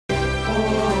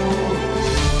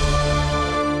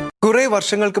കുറെ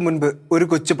വർഷങ്ങൾക്ക് മുൻപ് ഒരു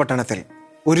കൊച്ചു പട്ടണത്തിൽ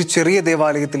ഒരു ചെറിയ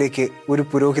ദേവാലയത്തിലേക്ക് ഒരു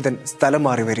പുരോഹിതൻ സ്ഥലം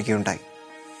മാറി വരികയുണ്ടായി.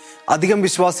 അധികം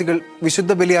വിശ്വാസികൾ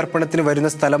വിശുദ്ധ ബലി അർപ്പണത്തിന് വരുന്ന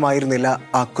സ്ഥലമായിരുന്നില്ല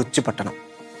ആ കൊച്ചു പട്ടണം.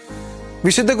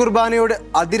 വിശുദ്ധ കുർബാനയോട്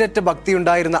അതിരറ്റ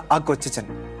ഭക്തിയുണ്ടായിരുന്ന ആ കൊച്ചച്ചൻ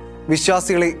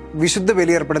വിശ്വാസികളെ വിശുദ്ധ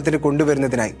ബലിയർപ്പണത്തിന്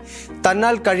കൊണ്ടുവരുന്നതിനായി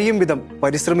തന്നാൽ കഴിയും വിധം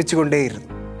പരിശ്രമിച്ചുകൊണ്ടേയിരുന്നു.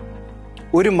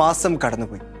 ഒരു മാസം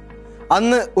കടന്നുപോയി.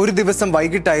 അന്ന് ഒരു ദിവസം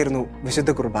വൈകിട്ടായിരുന്നു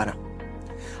വിശുദ്ധ കുർബാന.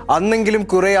 അന്നെങ്കിലും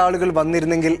കുറെ ആളുകൾ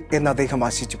വന്നിരുന്നെങ്കിൽ എന്ന് അദ്ദേഹം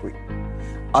ആശിച്ചുപോയി.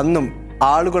 അന്നും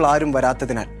ആളുകൾ ആരും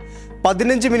വരാത്തതിനാൽ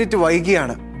 15 മിനിറ്റ്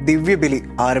വൈകിയാണ് ദിവ്യബലി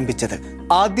ആരംഭിച്ചത്.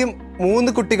 ആദ്യം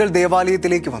 3 കുട്ടികൾ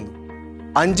ദേവാലയത്തിലേക്ക് വന്നു.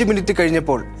 5 മിനിറ്റ്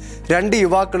കഴിഞ്ഞപ്പോൾ 2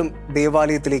 യുവാക്കളും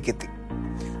ദേവാലയത്തിലേക്ക് എത്തി.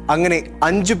 അങ്ങനെ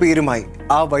 5 പേരുമായി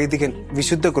ആ വൈദികൻ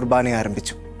വിശുദ്ധ കുർബാന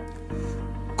ആരംഭിച്ചു.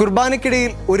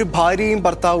 കുർബാനയ്ക്കിടയിൽ ഒരു ഭാര്യയും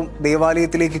ഭർത്താവും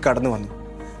ദേവാലയത്തിലേക്ക് കടന്നു വന്നു.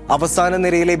 അവസാന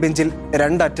നിരയിലെ ബെഞ്ചിൽ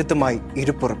 2 അറ്റത്തുമായി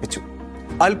ഇരിപ്പുറപ്പിച്ചു.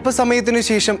 അല്പസമയത്തിനു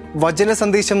ശേഷം വചന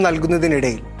സന്ദേശം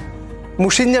നൽകുന്നതിനിടയിൽ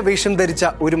മുഷിഞ്ഞ വേഷം ധരിച്ച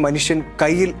ഒരു മനുഷ്യൻ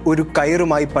കയ്യിൽ ഒരു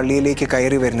കയറുമായി പള്ളിയിലേക്ക്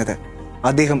കയറി വരുന്നത്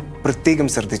അദ്ദേഹം പ്രത്യേകം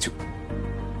ശ്രദ്ധിച്ചു.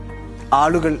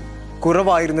 ആളുകൾ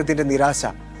കുറവായിരുന്നതിന്റെ നിരാശ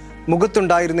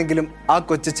മുഖത്തുണ്ടായിരുന്നെങ്കിലും ആ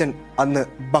കൊച്ചച്ചൻ അന്ന്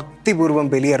ഭക്തിപൂർവ്വം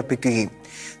ബലിയർപ്പിക്കുകയും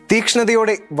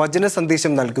തീക്ഷ്ണതയോടെ വചന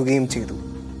സന്ദേശം നൽകുകയും ചെയ്തു.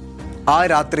 ആ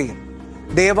രാത്രിയിൽ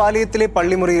ദേവാലയത്തിലെ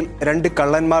പള്ളിമുറിയിൽ 2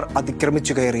 കള്ളന്മാർ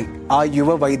അതിക്രമിച്ചു കയറി ആ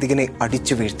യുവ വൈദികനെ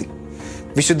അടിച്ചു വീഴ്ത്തി.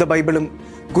 വിശുദ്ധ ബൈബിളും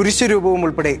കുരിശുരൂപവും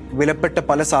ഉൾപ്പെടെ വിലപ്പെട്ട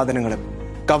പല സാധനങ്ങളും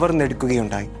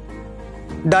കവർന്നെടുക്കുകയുണ്ടായി.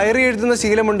 ഡയറി എഴുതുന്ന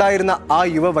ശീലമുണ്ടായിരുന്ന ആ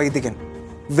യുവ വൈദികൻ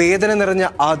വേദന നിറഞ്ഞ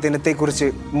ആ ദിനത്തെക്കുറിച്ച്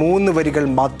 3 വരികൾ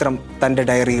മാത്രം തൻ്റെ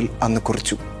ഡയറിയിൽ അന്ന്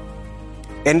കുറിച്ചു.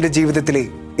 എൻ്റെ ജീവിതത്തിലെ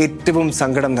ഏറ്റവും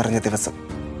സങ്കടം നിറഞ്ഞ ദിവസം,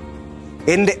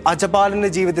 എൻ്റെ അജപാലന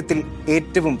ജീവിതത്തിൽ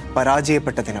ഏറ്റവും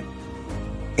പരാജയപ്പെട്ട ദിനം,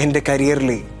 എൻ്റെ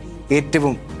കരിയറിലെ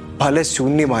ഏറ്റവും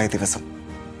ഫലശൂന്യമായ ദിവസം.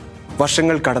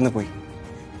 വർഷങ്ങൾ കടന്നുപോയി.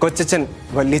 കൊച്ചച്ചൻ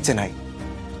വല്യച്ഛനായി.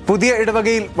 പുതിയ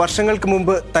ഇടവകയിൽ വർഷങ്ങൾക്ക്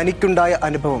മുമ്പ് തനിക്കുണ്ടായ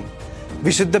അനുഭവം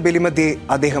വിശുദ്ധ ബലിമധ്യേ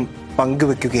അദ്ദേഹം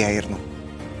പങ്കുവെക്കുകയായിരുന്നു.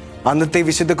 അന്നത്തെ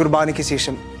വിശുദ്ധ കുർബാനയ്ക്ക്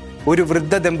ശേഷം ഒരു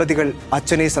വൃദ്ധ ദമ്പതികൾ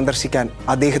അച്ഛനെ സന്ദർശിക്കാൻ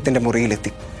അദ്ദേഹത്തിൻ്റെ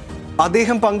മുറിയിലെത്തി.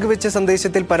 അദ്ദേഹം പങ്കുവെച്ച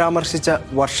സന്ദേശത്തിൽ പരാമർശിച്ച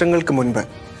വർഷങ്ങൾക്ക് മുൻപ്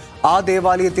ആ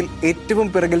ദേവാലയത്തിൽ ഏറ്റവും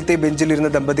പിറകിലത്തെ ബെഞ്ചിലിരുന്ന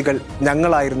ദമ്പതികൾ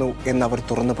ഞങ്ങളായിരുന്നു എന്നവർ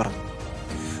തുറന്നു പറഞ്ഞു.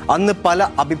 അന്ന് പല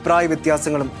അഭിപ്രായ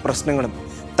വ്യത്യാസങ്ങളും പ്രശ്നങ്ങളും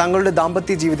തങ്ങളുടെ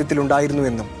ദാമ്പത്യ ജീവിതത്തിൽ ഉണ്ടായിരുന്നു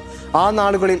എന്നും ആ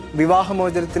നാളുകളിൽ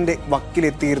വിവാഹമോചനത്തിൻ്റെ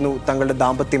വക്കിലെത്തിയിരുന്നു തങ്ങളുടെ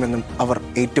ദാമ്പത്യമെന്നും അവർ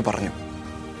ഏറ്റുപറഞ്ഞു.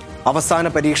 അവസാന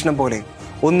പരീക്ഷണം പോലെ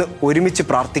ഒന്ന് ഒരുമിച്ച്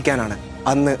പ്രാർത്ഥിക്കാനാണ്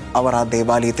അന്ന് അവർ ആ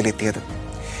ദേവാലയത്തിലെത്തിയത്.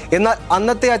 എന്നാൽ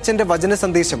അന്നത്തെ അച്ഛൻ്റെ വചന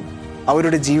സന്ദേശം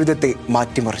അവരുടെ ജീവിതത്തെ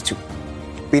മാറ്റിമറിച്ചു.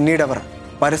 പിന്നീട് അവർ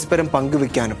പരസ്പരം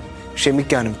പങ്കുവെക്കാനും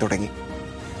ക്ഷമിക്കാനും തുടങ്ങി.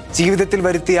 ജീവിതത്തിൽ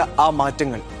വരുത്തിയ ആ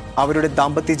മാറ്റങ്ങൾ അവരുടെ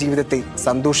ദാമ്പത്യ ജീവിതത്തെ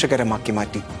സന്തോഷകരമാക്കി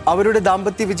മാറ്റി. അവരുടെ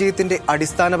ദാമ്പത്യ വിജയത്തിന്റെ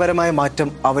അടിസ്ഥാനപരമായ മാറ്റം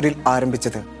അവരിൽ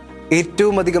ആരംഭിച്ചത്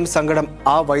ഏറ്റവും അധികം സങ്കടം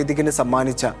ആ വൈദികന്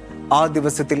സമ്മാനിച്ച ആ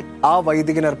ദിവസത്തിൽ ആ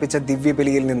വൈദികൻ അർപ്പിച്ച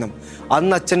ദിവ്യബലിയിൽ നിന്നും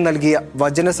അന്ന് അച്ഛൻ നൽകിയ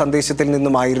വചന സന്ദേശത്തിൽ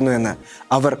നിന്നുമായിരുന്നു എന്ന്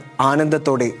അവർ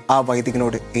ആനന്ദത്തോടെ ആ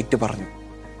വൈദികനോട് ഏറ്റുപറഞ്ഞു.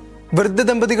 വൃദ്ധ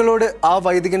ദമ്പതികളോട് ആ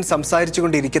വൈദികൻ സംസാരിച്ചു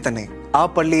കൊണ്ടിരിക്കെ തന്നെ ആ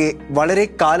പള്ളിയെ വളരെ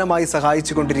കാലമായി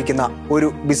സഹായിച്ചു കൊണ്ടിരിക്കുന്ന ഒരു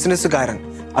ബിസിനസ്സുകാരൻ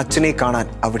അച്ഛനെ കാണാൻ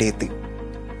അവിടെ എത്തി.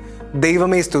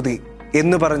 ദൈവമേ സ്തുതി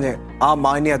എന്ന് പറഞ്ഞ് ആ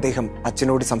മാന്യ അദ്ദേഹം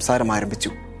അച്ഛനോട് സംസാരം ആരംഭിച്ചു.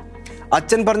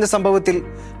 അച്ഛൻ പറഞ്ഞ സംഭവത്തിൽ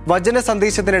വചന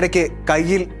സന്ദേശത്തിനിടയ്ക്ക്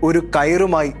കയ്യിൽ ഒരു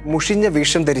കയറുമായി മുഷിഞ്ഞ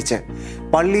വേഷം ധരിച്ച്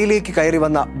പള്ളിയിലേക്ക് കയറി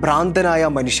വന്ന ഭ്രാന്തനായ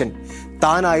മനുഷ്യൻ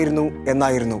താനായിരുന്നു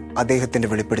എന്നായിരുന്നു അദ്ദേഹത്തിന്റെ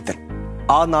വെളിപ്പെടുത്തൽ.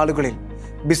 ആ നാളുകളിൽ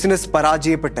ബിസിനസ്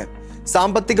പരാജയപ്പെട്ട്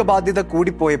സാമ്പത്തിക ബാധ്യത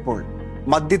കൂടിപ്പോയപ്പോൾ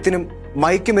മദ്യത്തിനും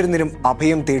മയക്കുമരുന്നിനും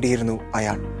അഭയം തേടിയിരുന്നു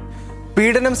അയാൾ.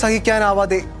 പീഡനം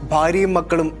സഹിക്കാനാവാതെ ഭാര്യയും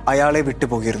മക്കളും അയാളെ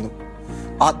വിട്ടുപോയിരുന്നു.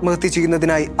 ആത്മഹത്യ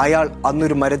ചെയ്യുന്നതിനായി അയാൾ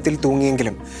അന്നൊരു മരത്തിൽ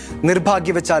തൂങ്ങിയെങ്കിലും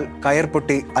നിർഭാഗ്യവശാൽ കയർ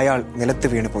പൊട്ടി അയാൾ നിലത്ത്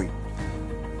വീണുപോയി.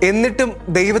 എന്നിട്ടും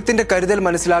ദൈവത്തിന്റെ കരുതൽ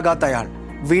മനസ്സിലാകാത്ത അയാൾ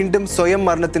വീണ്ടും സ്വയം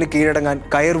മരണത്തിന് കീഴടങ്ങാൻ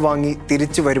കയർ വാങ്ങി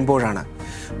തിരിച്ചു വരുമ്പോഴാണ്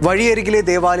വഴിയരികിലെ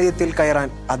ദേവാലയത്തിൽ കയറാൻ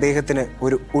അദ്ദേഹത്തിന്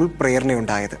ഒരു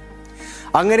ഉൾപ്രേരണയുണ്ടായത്.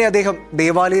 അങ്ങനെ അദ്ദേഹം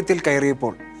ദേവാലയത്തിൽ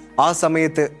കയറിയപ്പോൾ ആ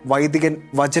സമയത്ത് വൈദികൻ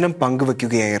വചനം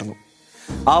പങ്കുവെക്കുകയായിരുന്നു.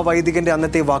 ആ വൈദികന്റെ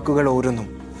അന്നത്തെ വാക്കുകൾ ഓരോന്നും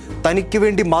തനിക്ക്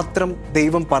വേണ്ടി മാത്രം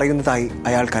ദൈവം പറയുന്നതായി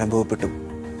അയാൾക്ക് അനുഭവപ്പെട്ടു.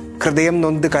 ഹൃദയം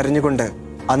നൊന്ത് കരഞ്ഞുകൊണ്ട്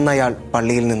അന്ന് അയാൾ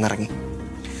പള്ളിയിൽ നിന്നിറങ്ങി.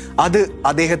 അത്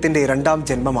അദ്ദേഹത്തിന്റെ 2ാം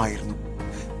ജന്മമായിരുന്നു.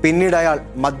 പിന്നീട് അയാൾ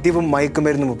മദ്യവും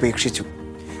മയക്കുമരുന്നും ഉപേക്ഷിച്ചു.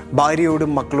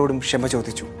 ഭാര്യയോടും മക്കളോടും ക്ഷമ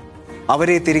ചോദിച്ചു.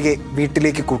 അവരെ തിരികെ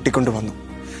വീട്ടിലേക്ക് കൂട്ടിക്കൊണ്ടുവന്നു.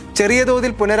 ചെറിയ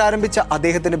തോതിൽ പുനരാരംഭിച്ച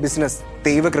അദ്ദേഹത്തിന്റെ ബിസിനസ്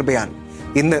ദൈവകൃപയാൽ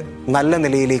ഇന്ന് നല്ല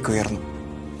നിലയിലേക്ക് ഉയർന്നു.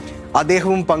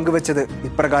 അദ്ദേഹവും പങ്കുവച്ചത്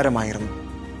ഇപ്രകാരമായിരുന്നു: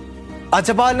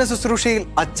 അജപാലന ശുശ്രൂഷയിൽ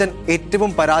അച്ഛൻ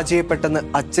ഏറ്റവും പരാജയപ്പെട്ടെന്ന്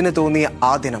അച്ഛന് തോന്നിയ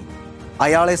ആ ദിനം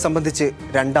അയാളെ സംബന്ധിച്ച്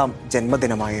 2ാം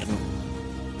ജന്മദിനമായിരുന്നു.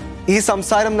 ഈ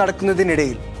സംസാരം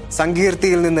നടക്കുന്നതിനിടയിൽ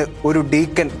സങ്കീർത്തിയിൽ നിന്ന് ഒരു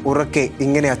ഡീക്കൻ ഉറക്കെ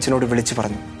ഇങ്ങനെ അച്ഛനോട് വിളിച്ചു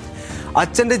പറഞ്ഞു,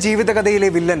 അച്ഛൻ്റെ ജീവിതകഥയിലെ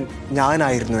വില്ലൻ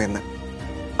ഞാനായിരുന്നു എന്ന്.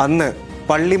 അന്ന്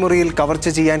പള്ളിമുറിയിൽ കവർച്ച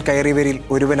ചെയ്യാൻ കയറിയവരിൽ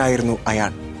ഒരുവനായിരുന്നു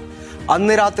അയാൾ.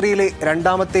 അന്ന് രാത്രിയിലെ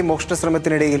രണ്ടാമത്തെ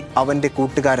മോഷണശ്രമത്തിനിടയിൽ അവൻ്റെ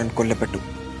കൂട്ടുകാരൻ കൊല്ലപ്പെട്ടു.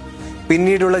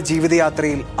 പിന്നീടുള്ള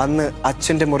ജീവിതയാത്രയിൽ അന്ന്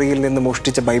അച്ഛൻ്റെ മുറിയിൽ നിന്ന്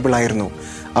മോഷ്ടിച്ച ബൈബിളായിരുന്നു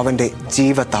അവൻ്റെ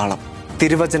ജീവതാളം.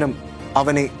 തിരുവചനം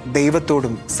അവനെ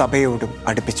ദൈവത്തോടും സഭയോടും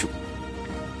അടുപ്പിച്ചു.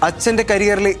 അച്ഛൻ്റെ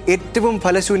കരിയറിലെ ഏറ്റവും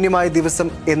ഫലശൂന്യമായ ദിവസം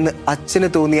എന്ന് അച്ഛന്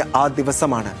തോന്നിയ ആ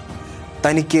ദിവസമാണ്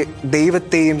തനിക്ക്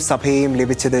ദൈവത്തെയും സഭയെയും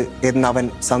ലഭിച്ചത് എന്നവൻ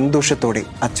സന്തോഷത്തോടെ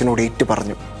അച്ഛനോട്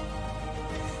ഏറ്റുപറഞ്ഞു.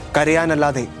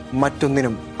 കരയാനല്ലാതെ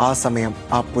മറ്റൊന്നിനും ആ സമയം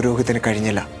ആ പുരോഹിതന്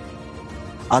കഴിഞ്ഞില്ല.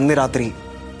 അന്ന് രാത്രി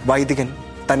വൈദികൻ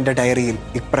തൻ്റെ ഡയറിയിൽ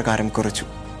ഇപ്രകാരം കുറിച്ചു: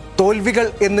 തോൽവികൾ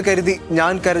എന്ന് കരുതി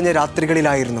ഞാൻ കരഞ്ഞ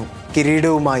രാത്രികളിലായിരുന്നു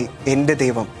കിരീടവുമായി എൻ്റെ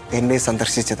ദൈവം എന്നെ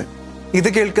സന്ദർശിച്ചത്. ഇത്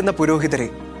കേൾക്കുന്ന പുരോഹിതരെ,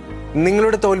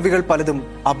 നിങ്ങളുടെ തോൽവികൾ പലതും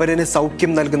അപരന്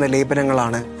സൗഖ്യം നൽകുന്ന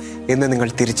ലേപനങ്ങളാണ് എന്ന് നിങ്ങൾ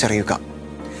തിരിച്ചറിയുക.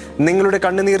 നിങ്ങളുടെ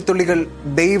കണ്ണുനീർത്തുള്ളികൾ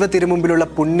ദൈവ തിരുമുമ്പിലുള്ള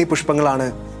പുണ്യപുഷ്പങ്ങളാണ്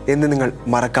എന്ന് നിങ്ങൾ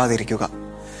മറക്കാതിരിക്കുക.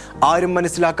 ആരും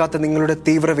മനസ്സിലാക്കാത്ത നിങ്ങളുടെ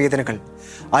തീവ്രവേദനകൾ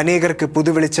അനേകർക്ക്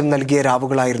പുതുവെളിച്ചം നൽകിയ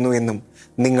രാവുകളായിരുന്നു എന്നും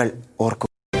നിങ്ങൾ ഓർക്കുക.